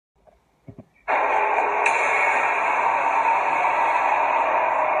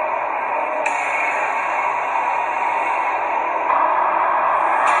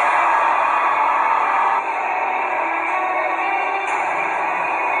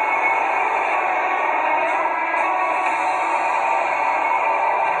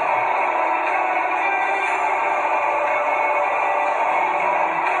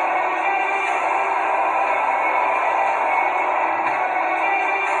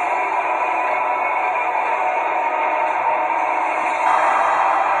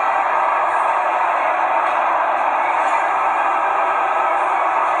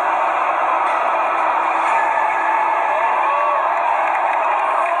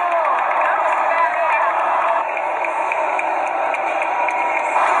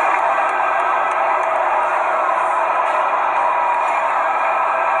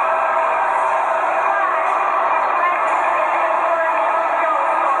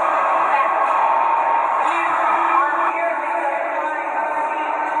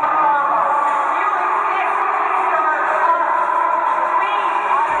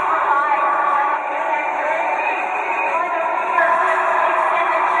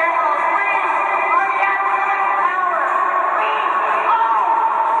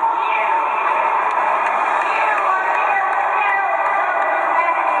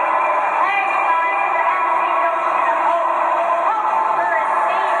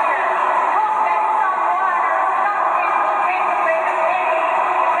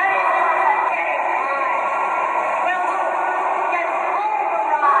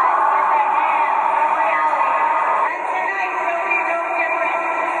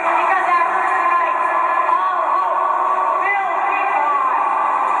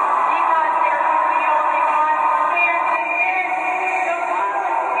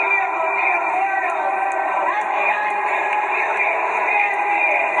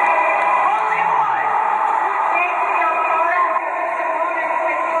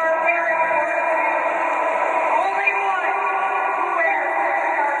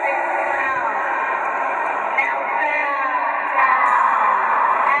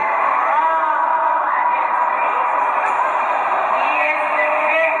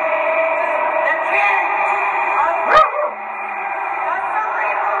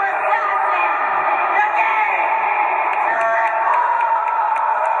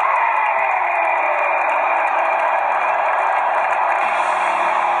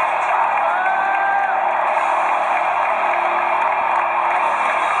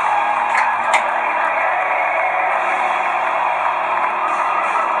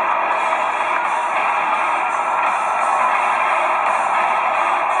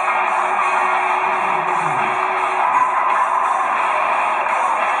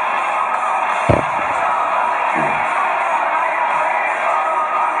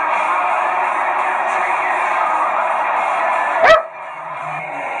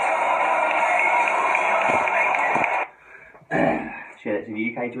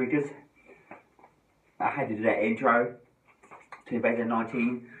drinkers. I had to do that intro,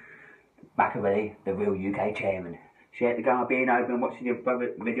 2019, Machiavelli, the real UK chairman. Share the guy being open, watching your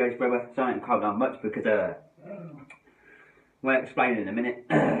videos, brother. Sorry I haven't called on much because, I'll explain in a minute.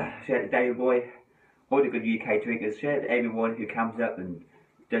 Share the David Boy, all the good UK drinkers. Share to everyone who comes up and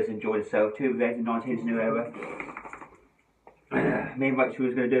does enjoy themselves. 2019 is a new era. Me and Rachel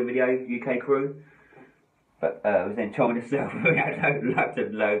was going to do a video, UK crew. But I was then told myself we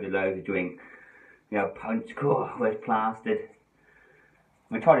had loads of drink. You know, punch, where's plastered.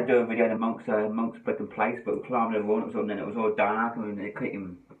 We tried to do a video in the Monk's Brick and Place, but we climbed over and then it was all dark and we couldn't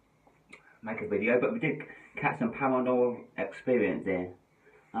even make a video. But we did catch some paranormal experience there.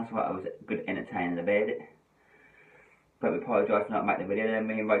 That's why it was good entertaining about it. But we apologise for not making the video. Then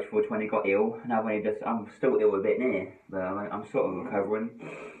me and Rachel 420 got ill. And I'm still ill a bit now, but I'm sort of recovering.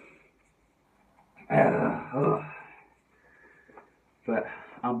 But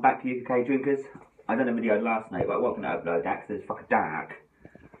I'm back to UK drinkers. I done a video last night, but I wasn't going to upload that because it's fucking dark.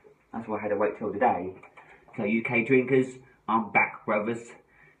 That's why I had to wait till today. So UK drinkers, I'm back, brothers.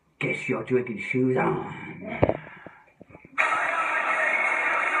 Get your drinking shoes on.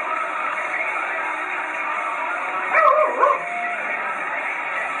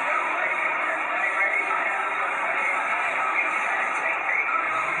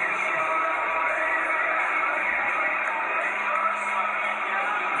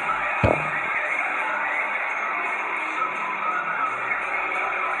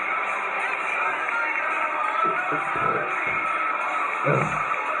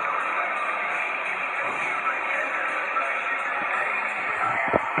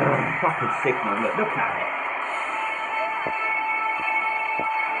 Fucking signal, look at it.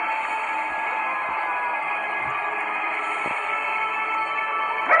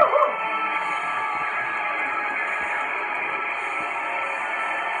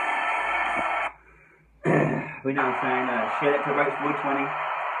 We know I'm saying, share it to Roach 420.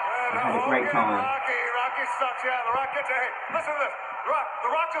 I had a great time. Rocky sucks, yeah. The Rock gets a hit. Listen to this.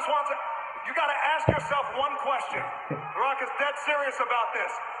 The Rock just wants it. You gotta ask yourself one question. The Rock is dead serious about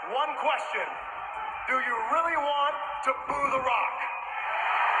this. One question. Do you really want to boo The Rock?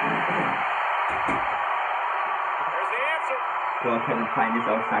 There's the answer. Well, I couldn't find this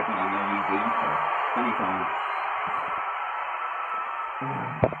old segment on the easy. Funny time.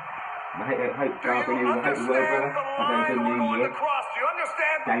 I hope God be new. I hope you well, brother. I hope you new year. Do you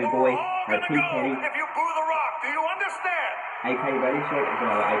understand? David Boy, If you boo The Rock, do you understand? AK ready, shit.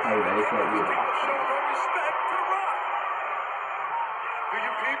 AK ready, shit. People show no respect to The Rock. Do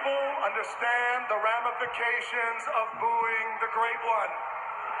you people understand the ramifications of booing the Great One?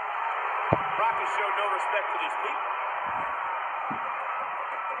 Rock has showed no respect to these people.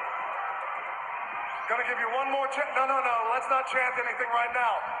 Gonna give you one more chance. No, let's not chant anything right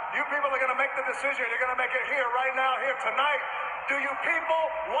now. You people are gonna make the decision. You're gonna make it here, right now, here, tonight. Do you people,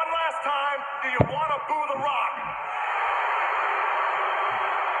 one last time, do you wanna boo The Rock?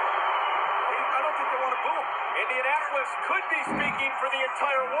 I don't think they wanna boo him. Indianapolis could be speaking for the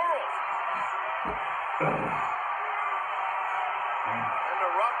entire world. And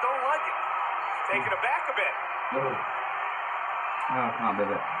The Rock don't like it. He's taking it back a bit. Oh, I can't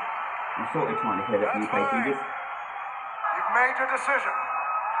believe it. I'm sort of trying to hear that UK drinkers. You've made your decision.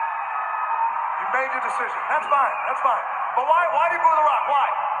 You've made your decision. That's fine. That's fine. But why do you boo The Rock? Why?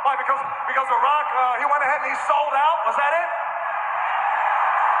 Why? Because The Rock, he went ahead and he sold out? Was that it?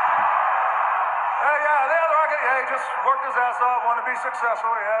 Yeah, The Rock, he just worked his ass off, wanted to be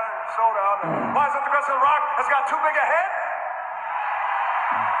successful. Yeah, sold out. Why is it because The Rock has got too big a head?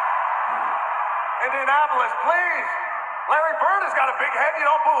 Indianapolis, please. Larry Bird has got a big head. You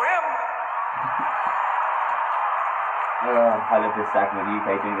don't boo him. I love this segment,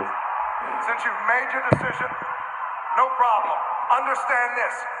 UK drinkers. Since you've made your decision, no problem. Understand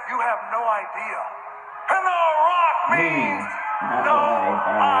this. You have no idea. And The Rock means no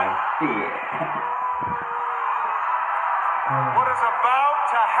idea. What is about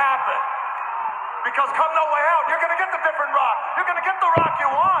to happen? Because come No Way Out, you're going to get the different Rock. You're going to get the Rock you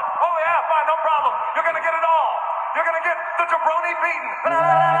want. Oh yeah, fine, no problem. You're going to get it all. You're going to get the jabroni beaten.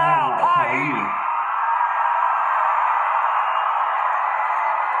 Pie eaten.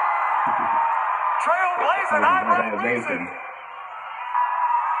 Trailblazing, eyebrow raising.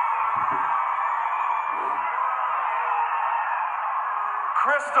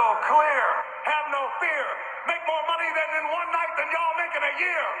 Crystal clear. Have no fear. Make more money in one night than y'all make in a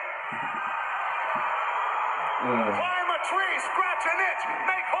year. Climb a tree, scratch an itch.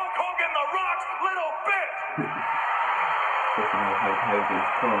 Make Hulk Hogan The Rock's little bit. Hulk Hogan.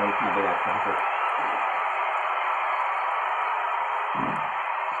 Come on, we can't do that classic.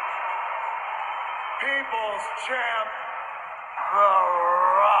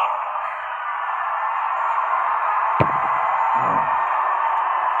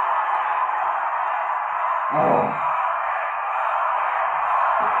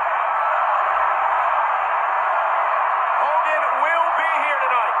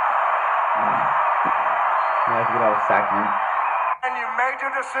 That's a good old segment. And you made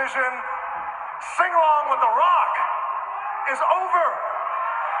your decision. Sing along with The Rock is over.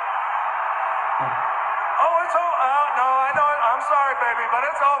 Oh, it's over. No, I know it. I'm sorry, baby, but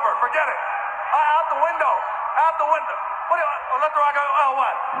it's over. Forget it. Out the window. Out the window. What do you let The Rock go? Oh,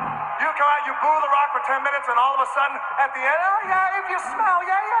 what? You come out, you boo The Rock for 10 minutes, and all of a sudden, at the end, oh, yeah, if you smell,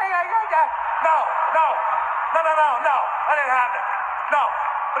 yeah. No. That didn't happen. No.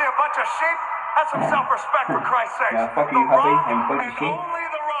 What are you, a bunch of sheep? Have some self-respect, for Christ's sake. Yeah, fuck you, hubby, and bunch of sheep. Only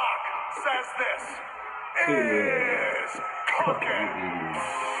The Rock says this is cooking.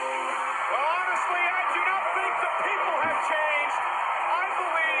 Well, honestly, I do not think the people have changed. I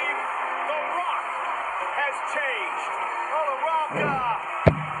believe The Rock has changed. Well, The Rock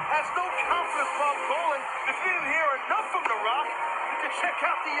has no confidence about bowling. If you didn't hear enough from The Rock, you can check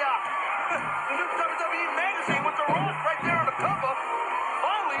out the new WWE magazine with The Rock right there on the cover.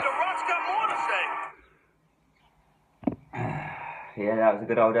 Finally, The Rock's got more to say. Yeah, that was a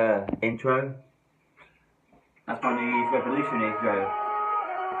good old intro. That's my New Year's Revolution intro.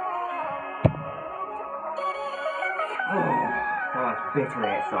 Oh, it's bitter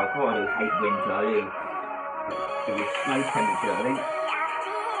outside. God, I do hate winter, I do. It was snow temperature, I think.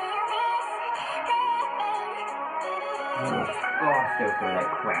 Oh, I still feel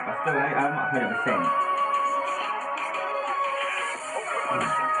like crap. I'm not 100%.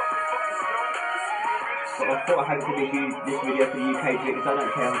 But I thought I had to do this video for the UK because I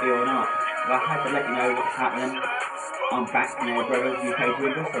don't care if I'm here or not. But I had to let you know what's happening. I'm back now, brothers, UK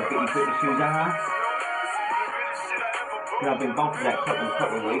drinkers, so get your British shoes out. Because I've been gone for that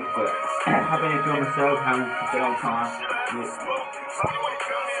couple of weeks, but I've been enjoying myself, having a good old time.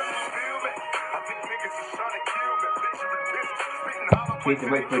 She's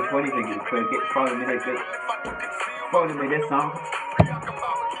the wait for a 20 thing and get following me this song.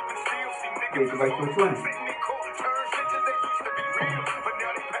 She's the wait for a 20.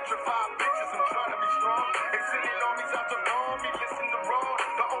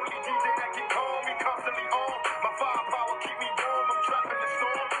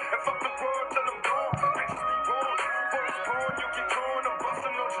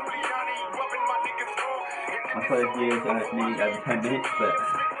 I saw this video nearly over 10 minutes, but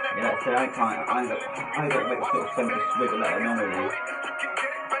yeah, that's it. I ain't got make sort of so much swiggle like I normally do.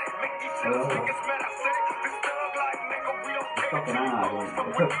 It's fucking hard.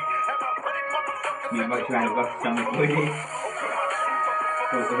 You might try and rush something with it.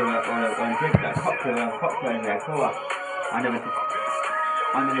 Or drink that cocktail in there, cool. I never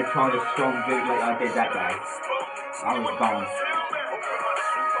tried a strong drink like I did that day. I was gone.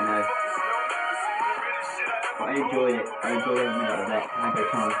 You know. But I enjoyed it. I enjoyed every minute of that. I had a good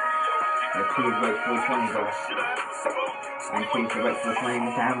time. Cheers, Rach 420, bro. And cheers to Rach 420 in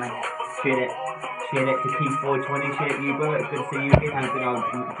the family. Cheer it to Keith 420. Cheer it to you, bro. It's good to see you again. Have a good old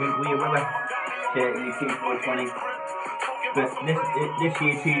drink with you, brother. Cheer it to you, Keith 420. But this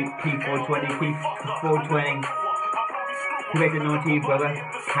year to Keith 420. Keith 420. Congratulations to you, brother.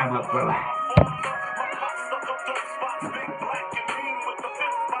 Come up, brother.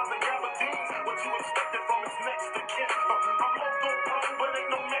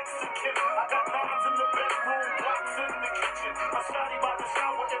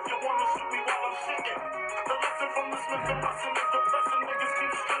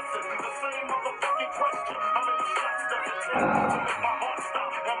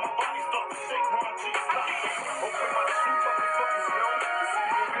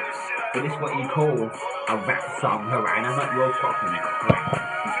 But this is what you call a rap song, alright? I'm not your fucking crap.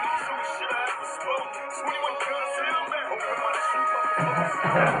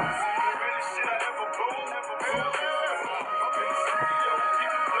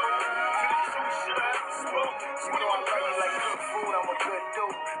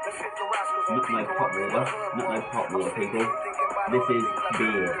 Not no pot water, people. This is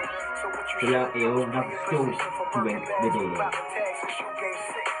beer. So you're ill, and I can still drink the beer.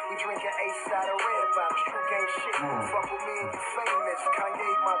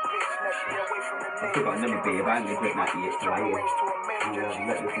 I've still got another beer, but I ain't going to drink that yet later.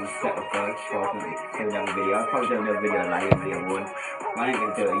 Let this one settle first, so I can do another video. I'll probably do another video later, video one. But I ain't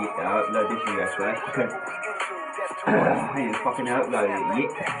going to do it yet, I'll upload this video first, because I ain't fucking uploaded it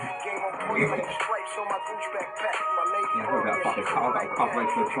yet. Yeah, I've got a fucking car, I've got a cough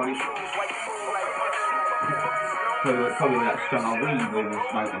rate for 20. Probably with that strong old weed we were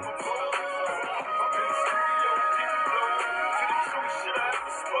smoking.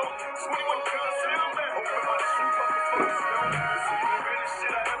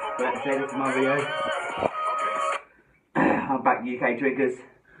 But let's say this is my video. I'm back, UK drinkers.